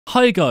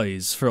Hi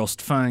guys,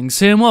 FrostFangs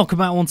here, and welcome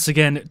back once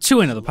again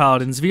to another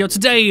Paladins video.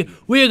 Today,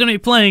 we are going to be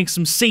playing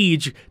some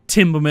Siege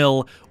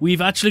Timbermill.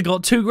 We've actually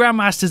got 2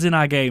 Grandmasters in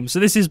our game, so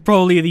this is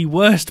probably the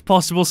worst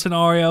possible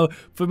scenario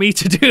for me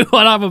to do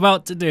what I'm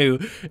about to do.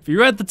 If you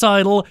read the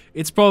title,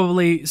 it's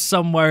probably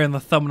somewhere in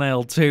the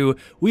thumbnail too.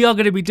 We are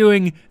going to be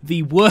doing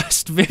the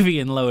worst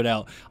Vivian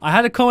loadout. I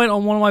had a comment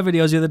on one of my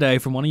videos the other day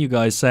from one of you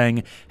guys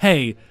saying,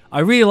 hey, I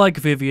really like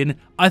Vivian,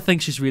 I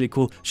think she's really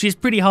cool, she's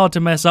pretty hard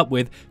to mess up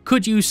with,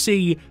 could you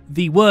see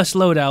the worst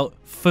loadout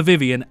for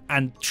Vivian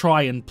and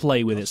try and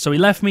play with it? So he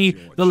left me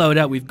the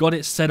loadout, we've got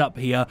it set up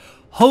here.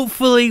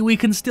 Hopefully we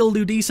can still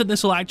do decent.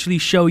 This will actually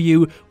show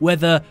you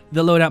whether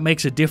the loadout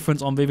makes a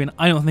difference on Vivian.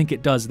 I don't think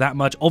it does that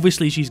much.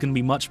 Obviously she's going to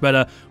be much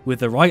better with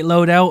the right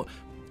loadout,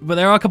 but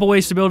there are a couple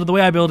ways to build her. The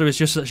way I build her is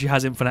just that she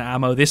has infinite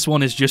ammo. This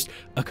one is just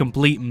a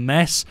complete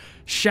mess.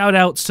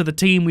 Shoutouts to the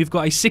team. We've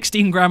got a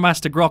 16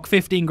 Grandmaster Grok,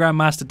 15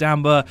 Grandmaster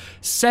Damber,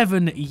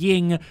 7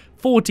 Ying,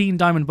 14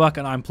 Diamond Buck,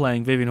 and I'm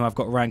playing Vivian, who I've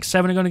got rank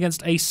 7. I'm going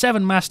against a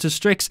 7 Master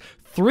Strix,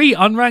 3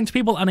 unranked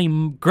people, and a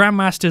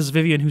Grandmaster's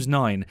Vivian, who's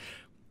 9.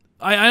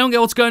 I don't get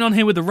what's going on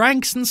here with the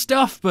ranks and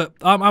stuff, but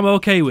I'm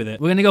okay with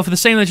it. We're going to go for the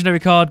same legendary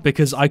card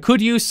because I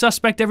could use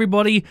Suspect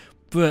Everybody,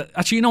 but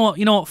actually, you know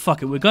what?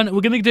 Fuck it. We're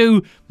gonna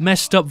do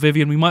messed up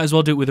Vivian. We might as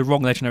well do it with the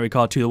wrong legendary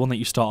card too, the one that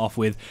you start off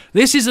with.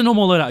 This is a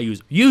normal loadout I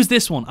use. Use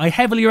this one. I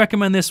heavily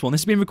recommend this one.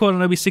 This has been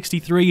recorded on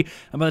OB63,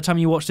 and by the time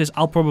you watch this,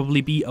 I'll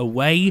probably be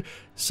away.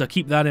 So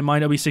keep that in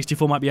mind.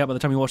 OB64 might be out by the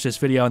time you watch this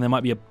video, and there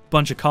might be a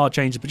bunch of card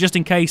changes. But just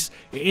in case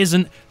it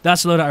isn't,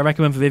 that's the loadout I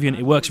recommend for Vivian.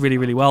 It works really,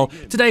 really well.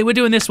 Today we're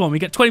doing this one. We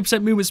get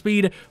 20% movement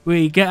speed.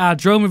 We get our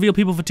drone reveal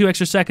people for 2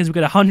 extra seconds. We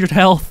get 100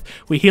 health.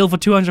 We heal for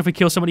 200 if we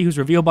kill somebody who's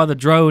revealed by the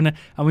drone,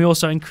 and we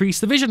also increase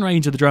the vision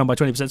range of the drone by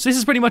 20%. So this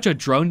is pretty much a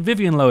drone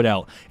Vivian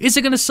loadout. Is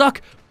it going to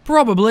suck?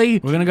 Probably.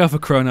 We're going to go for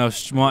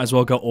Kronos. Might as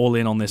well go all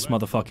in on this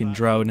motherfucking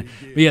drone.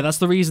 But yeah, that's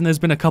the reason there's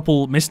been a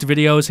couple missed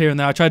videos here and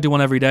there. I try to do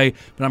one every day,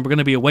 but I'm going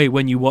to be away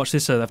when you watch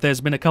this. So if there's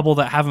been a couple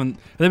that haven't,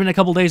 there have been a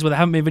couple days where there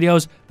haven't been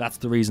videos, that's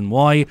the reason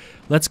why.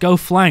 Let's go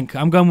flank.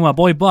 I'm going with my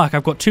boy Buck.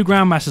 I've got 2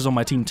 Grandmasters on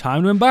my team.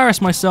 Time to embarrass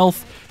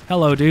myself.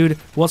 Hello, dude.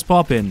 What's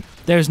poppin'?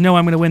 There's no way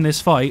I'm going to win this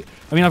fight.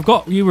 I mean, I've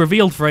got you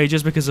revealed for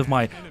ages because of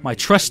my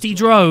trusty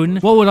drone.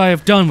 What would I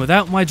have done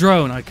without my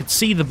drone? I could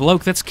see the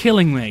bloke that's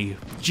killing me.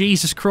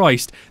 Jesus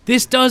Christ.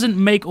 This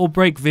doesn't make or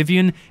break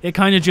Vivian. It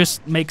kind of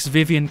just makes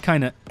Vivian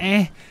kind of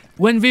eh.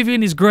 When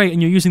Vivian is great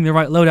and you're using the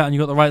right loadout and you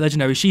got the right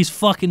legendary, she's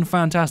fucking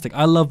fantastic.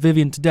 I love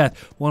Vivian to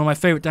death. One of my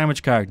favorite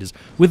damage characters.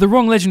 With the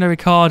wrong legendary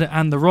card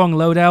and the wrong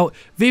loadout,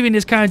 Vivian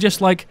is kind of just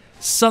like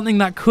something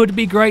that could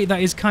be great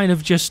that is kind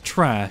of just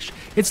trash.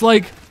 It's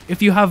like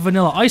if you have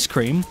vanilla ice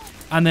cream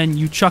and then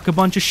you chuck a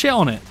bunch of shit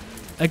on it.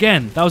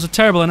 Again, that was a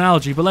terrible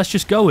analogy, but let's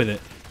just go with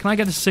it. Can I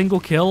get a single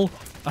kill?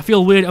 I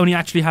feel weird only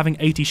actually having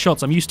 80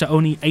 shots. I'm used to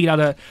only 8 out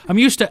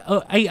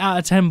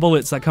of 10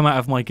 bullets that come out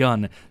of my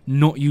gun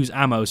not use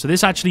ammo. So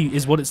this actually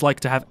is what it's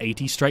like to have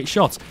 80 straight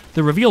shots.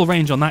 The reveal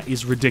range on that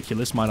is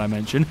ridiculous, might I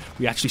mention.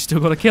 We actually still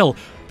got a kill.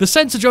 The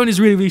sensor drone is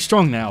really, really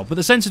strong now, but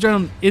the sensor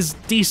drone is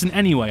decent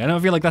anyway. I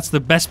don't feel like that's the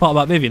best part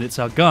about Vivian. It's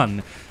her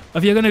gun.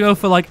 If you're going to go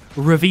for, like,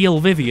 reveal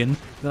Vivian,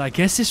 then I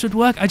guess this would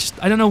work. I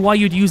don't know why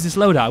you'd use this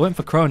loadout. I went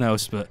for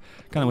Kronos, but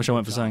kind of wish I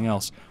went for something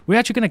else. We're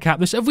actually going to cap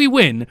this. If we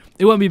win,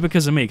 it won't be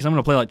because of me, because I'm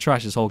going to play like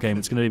trash this whole game.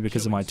 It's going to be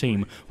because of my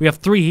team. We have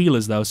 3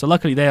 healers, though, so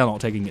luckily they are not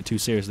taking it too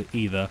seriously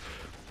either.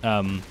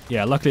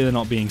 Yeah, luckily they're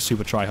not being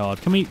super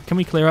try-hard. Can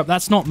we clear up?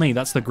 That's not me.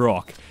 That's the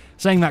Grok.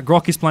 Saying that,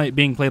 Grok is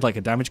being played like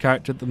a damage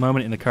character at the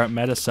moment in the current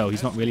meta, so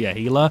he's not really a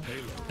healer.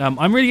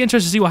 I'm really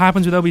interested to see what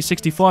happens with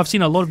OB64. I've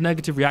seen a lot of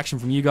negative reaction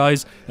from you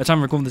guys. At the time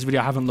of recording this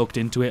video, I haven't looked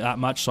into it that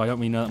much, so I don't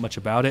really know that much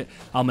about it.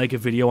 I'll make a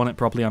video on it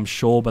properly, I'm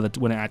sure,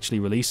 when it actually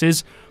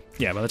releases.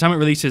 Yeah, by the time it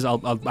releases, I'll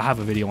have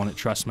a video on it,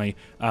 trust me.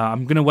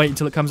 I'm going to wait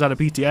until it comes out of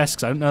PTS,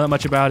 because I don't know that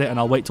much about it, and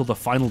I'll wait till the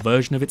final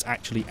version of it's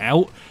actually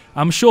out.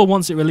 I'm sure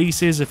once it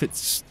releases, if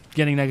it's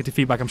getting negative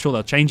feedback, I'm sure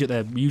they'll change it.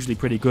 They're usually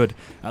pretty good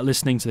at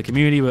listening to the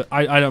community, but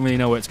I don't really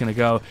know where it's going to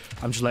go.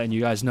 I'm just letting you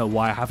guys know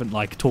why I haven't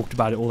like talked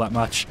about it all that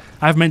much.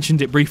 I've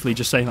mentioned it briefly,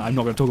 just saying that I'm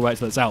not going to talk about it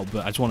till it's out,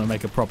 but I just want to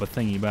make a proper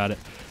thingy about it.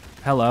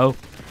 Hello.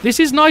 This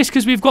is nice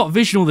because we've got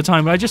vision all the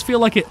time, but I just feel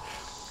like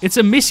it's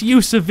a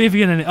misuse of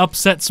Vivian and it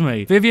upsets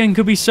me. Vivian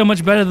could be so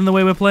much better than the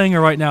way we're playing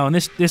her right now, and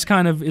this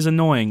kind of is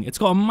annoying. It's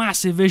got a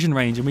massive vision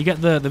range, and we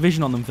get the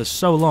vision on them for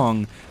so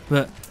long,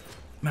 but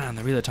man,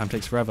 the reload time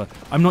takes forever.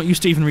 I'm not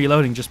used to even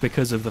reloading just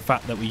because of the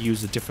fact that we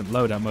use a different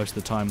loadout most of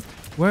the time.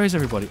 Where is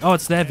everybody? Oh,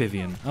 it's their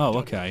Vivian. Oh,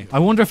 okay. I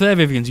wonder if their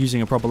Vivian's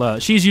using a proper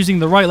loadout. She's using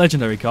the right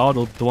legendary card,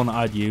 or the one that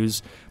I'd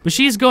use, but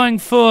she's going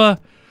for...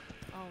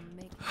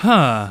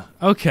 Huh.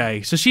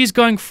 Okay, so she's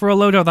going for a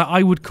loadout that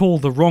I would call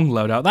the wrong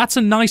loadout. That's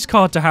a nice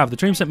card to have. The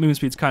 20% movement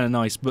speed's kind of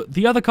nice, but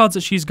the other cards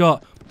that she's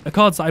got are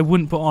cards that I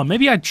wouldn't put on.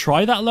 Maybe I'd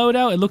try that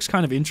loadout. It looks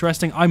kind of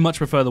interesting. I much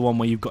prefer the one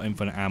where you've got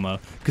infinite ammo,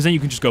 because then you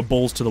can just go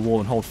balls to the wall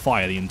and hold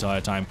fire the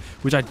entire time,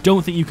 which I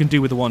don't think you can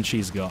do with the one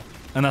she's got.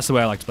 And that's the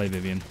way I like to play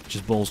Vivian.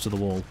 Just balls to the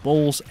wall.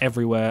 Balls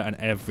everywhere, and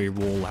every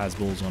wall has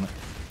balls on it.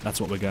 That's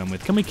what we're going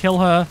with. Can we kill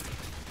her?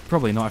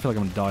 Probably not. I feel like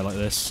I'm gonna die like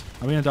this.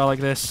 Are we gonna die like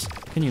this?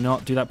 Can you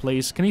not do that,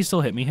 please? Can he still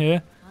hit me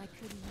here?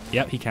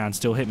 Yep, he can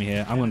still hit me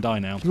here. I'm gonna die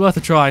now. It's worth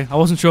a try. I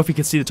wasn't sure if he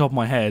could see the top of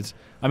my head.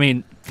 I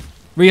mean,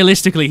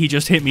 realistically, he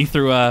just hit me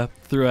through a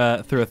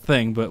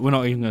thing, but we're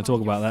not even gonna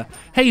talk about that.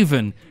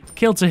 Haven.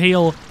 Kill to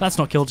heal. That's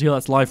not kill to heal,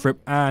 that's life rip.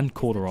 And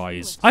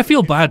cauterize. I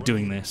feel bad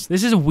doing this.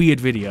 This is a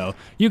weird video.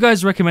 You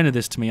guys recommended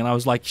this to me, and I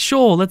was like,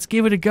 sure, let's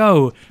give it a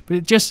go. But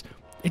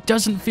it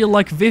doesn't feel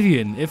like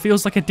Vivian. It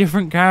feels like a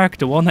different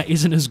character, one that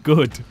isn't as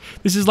good.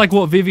 This is like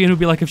what Vivian would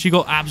be like if she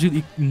got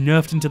absolutely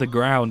nerfed into the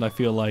ground, I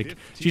feel like.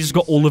 She just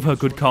got all of her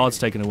good cards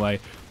taken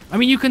away. I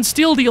mean, you can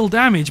still deal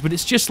damage, but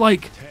it's just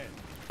like...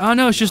 oh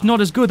no, it's just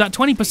not as good. That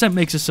 20%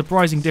 makes a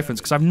surprising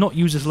difference, because I've not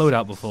used this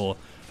loadout before.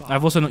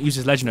 I've also not used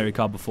this legendary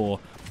card before.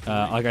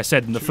 Like I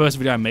said, in the first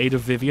video I made of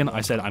Vivian,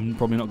 I said I'm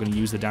probably not going to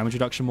use the damage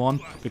reduction one,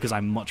 because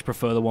I much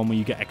prefer the one where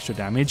you get extra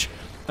damage.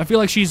 I feel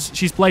like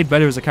she's played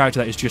better as a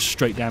character that is just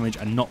straight damage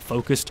and not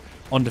focused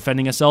on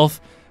defending herself.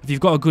 If you've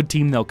got a good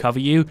team, they'll cover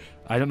you.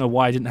 I don't know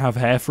why I didn't have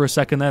hair for a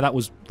second there. That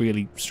was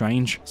really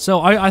strange.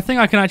 So I think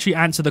I can actually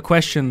answer the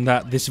question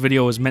that this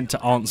video was meant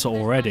to answer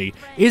already.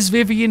 Is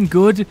Vivian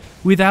good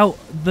without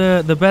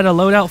the better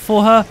loadout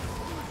for her?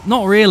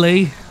 Not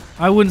really.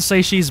 I wouldn't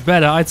say she's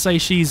better. I'd say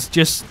she's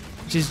just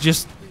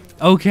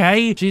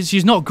okay.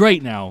 She's not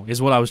great now,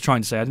 is what I was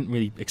trying to say. I didn't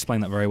really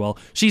explain that very well.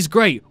 She's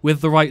great with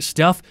the right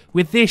stuff.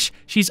 With this,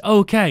 she's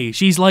okay.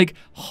 She's like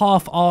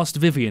half-arsed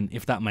Vivian,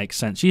 if that makes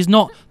sense. She's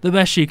not the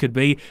best she could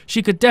be.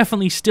 She could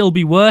definitely still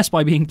be worse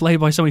by being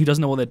played by someone who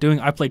doesn't know what they're doing.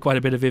 I played quite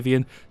a bit of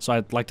Vivian, so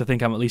I'd like to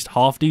think I'm at least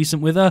half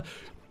decent with her.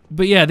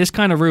 But yeah, this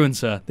kind of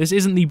ruins her. This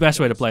isn't the best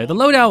way to play her. The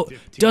loadout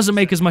doesn't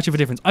make as much of a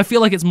difference. I feel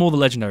like it's more the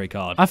legendary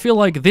card. I feel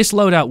like this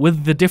loadout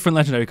with the different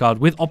legendary card,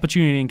 with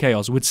Opportunity and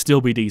Chaos, would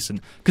still be decent.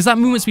 Because that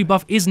movement speed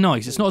buff is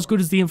nice. It's not as good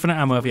as the infinite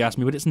ammo, if you ask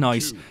me, but it's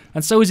nice.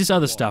 And so is this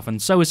other stuff,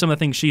 and so is some of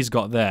the things she's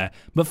got there.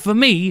 But for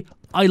me,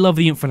 I love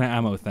the infinite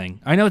ammo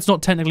thing. I know it's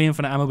not technically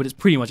infinite ammo, but it's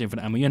pretty much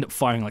infinite ammo. You end up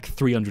firing like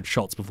 300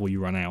 shots before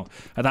you run out.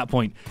 At that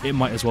point, it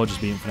might as well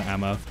just be infinite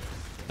ammo.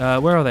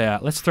 Where are they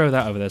at? Let's throw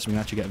that over there so we can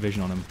actually get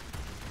vision on them.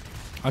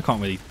 I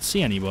can't really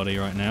see anybody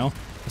right now.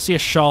 I see a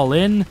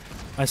Charlene.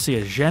 I see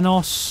a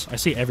Genos. I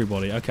see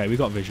everybody. Okay, we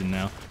got vision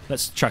now.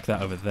 Let's track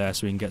that over there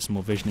so we can get some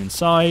more vision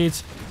inside.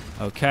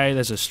 Okay,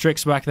 there's a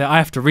Strix back there. I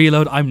have to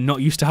reload. I'm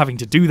not used to having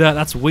to do that.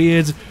 That's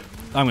weird.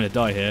 I'm going to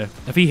die here.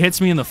 If he hits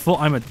me in the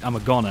foot, I'm a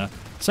goner.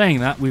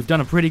 Saying that, we've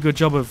done a pretty good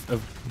job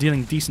of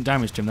dealing decent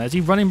damage to him there. Is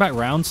he running back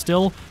round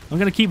still? I'm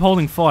going to keep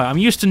holding fire. I'm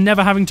used to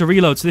never having to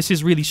reload, so this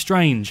is really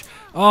strange.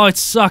 Oh, it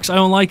sucks. I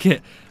don't like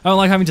it. I don't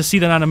like having to see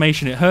that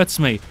animation. It hurts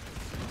me.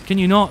 Can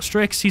you not,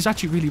 Strix? He's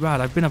actually really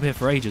bad. I've been up here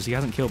for ages. He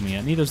hasn't killed me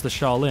yet. Neither's the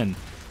Charlene.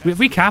 Have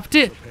we capped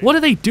it? What are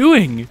they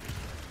doing?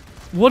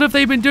 What have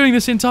they been doing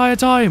this entire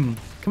time?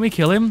 Can we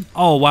kill him?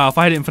 Oh, wow. If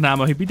I had infinite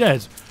ammo, he'd be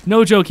dead.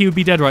 No joke, he would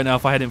be dead right now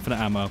if I had infinite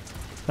ammo.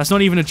 That's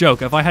not even a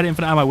joke. If I had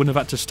infinite ammo, I wouldn't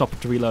have had to stop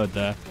to reload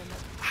there.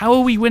 How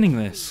are we winning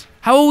this?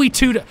 How are we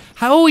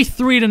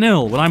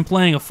 3-0 when I'm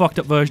playing a fucked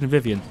up version of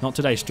Vivian? Not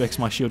today, Strix.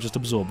 My shield just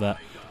absorbed that.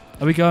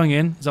 Are we going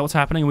in? Is that what's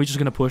happening? Are we just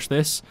going to push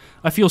this?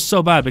 I feel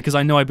so bad because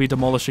I know I'd be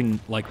demolishing,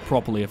 like,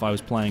 properly if I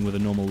was playing with a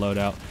normal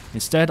loadout.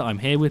 Instead, I'm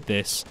here with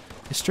this.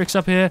 Is Strix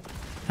up here?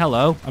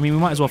 Hello. I mean, we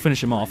might as well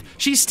finish him off.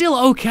 She's still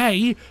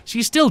okay.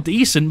 She's still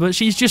decent, but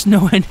she's just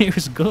nowhere near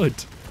as good.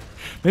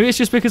 Maybe it's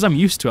just because I'm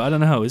used to it. I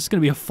don't know. It's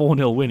going to be a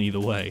 4-0 win either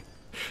way.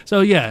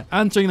 So yeah,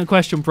 answering the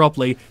question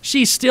properly,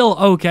 she's still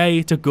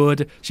okay to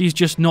good. She's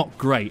just not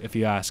great, if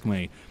you ask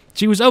me.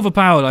 She was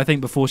overpowered, I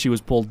think, before she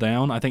was pulled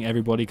down. I think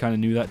everybody kind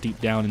of knew that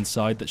deep down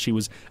inside, that she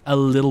was a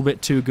little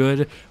bit too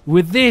good.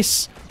 With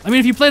this, I mean,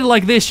 if you played it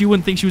like this, you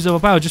wouldn't think she was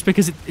overpowered, just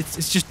because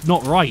it's just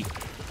not right.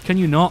 Can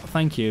you not?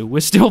 Thank you.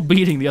 We're still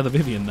beating the other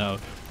Vivian, though.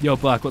 Yo,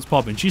 Black, what's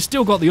poppin'? She's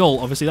still got the ult.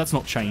 Obviously, that's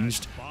not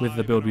changed with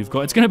the build we've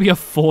got. It's going to be a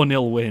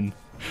 4-0 win.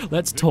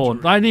 Let's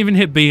taunt. I didn't even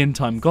hit B in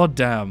time. God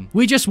damn.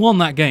 We just won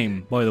that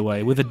game, by the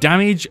way, with a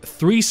damage,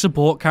 3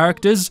 support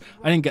characters.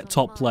 I didn't get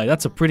top play.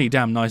 That's a pretty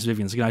damn nice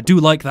Vivian skin. I do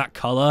like that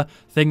color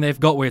thing they've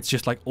got where it's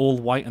just like all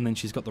white and then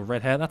she's got the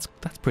red hair. That's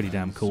pretty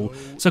damn cool.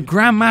 So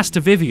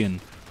Grandmaster Vivian.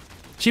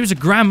 She was a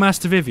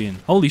Grandmaster Vivian.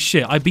 Holy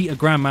shit, I beat a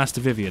Grandmaster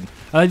Vivian.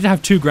 I did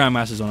have 2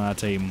 Grandmasters on our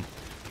team.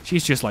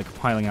 She's just like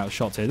piling out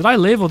shots here. Did I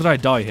live or did I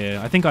die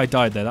here? I think I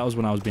died there. That was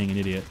when I was being an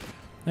idiot.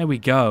 There we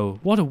go.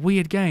 What a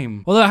weird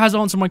game. Although it has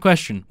answered my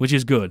question, which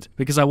is good,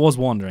 because I was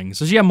wondering.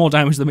 So she had more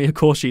damage than me, of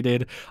course she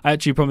did. I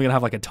actually probably gonna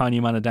have like a tiny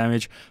amount of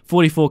damage.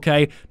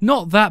 44k,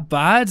 not that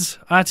bad.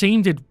 Our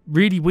team did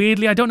really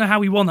weirdly. I don't know how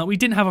we won that. We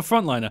didn't have a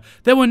frontliner.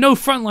 There were no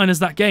frontliners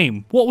that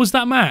game. What was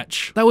that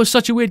match? That was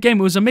such a weird game.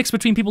 It was a mix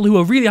between people who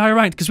were really high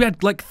ranked, because we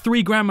had like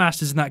 3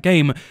 Grandmasters in that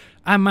game,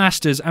 and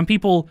Masters, and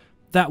people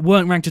that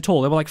weren't ranked at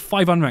all. There were like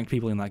 5 unranked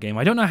people in that game.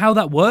 I don't know how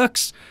that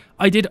works.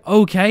 I did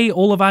okay.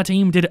 All of our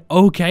team did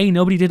okay.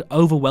 Nobody did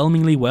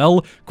overwhelmingly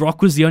well.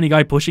 Grok was the only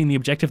guy pushing the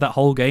objective that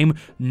whole game.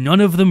 None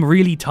of them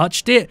really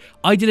touched it.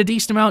 I did a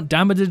decent amount.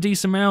 Damba did a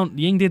decent amount.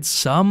 Ying did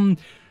some.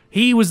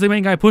 he was the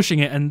main guy pushing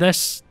it, and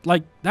this,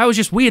 like, that was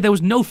just weird. There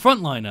was no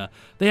frontliner.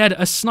 They had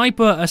a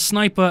sniper,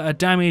 a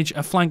damage,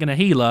 a flank, and a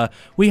healer.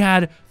 We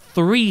had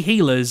 3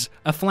 healers,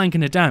 a flank,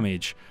 and a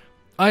damage.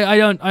 I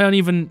don't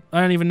even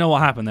know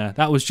what happened there.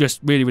 That was just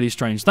really, really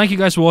strange. Thank you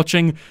guys for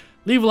watching.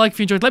 Leave a like if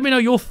you enjoyed. Let me know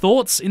your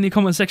thoughts in the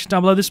comment section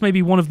down below. This may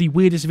be one of the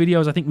weirdest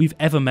videos I think we've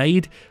ever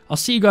made. I'll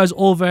see you guys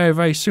all very,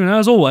 very soon.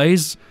 As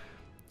always,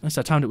 unless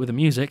I timed it with the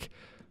music,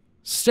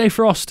 stay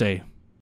frosty.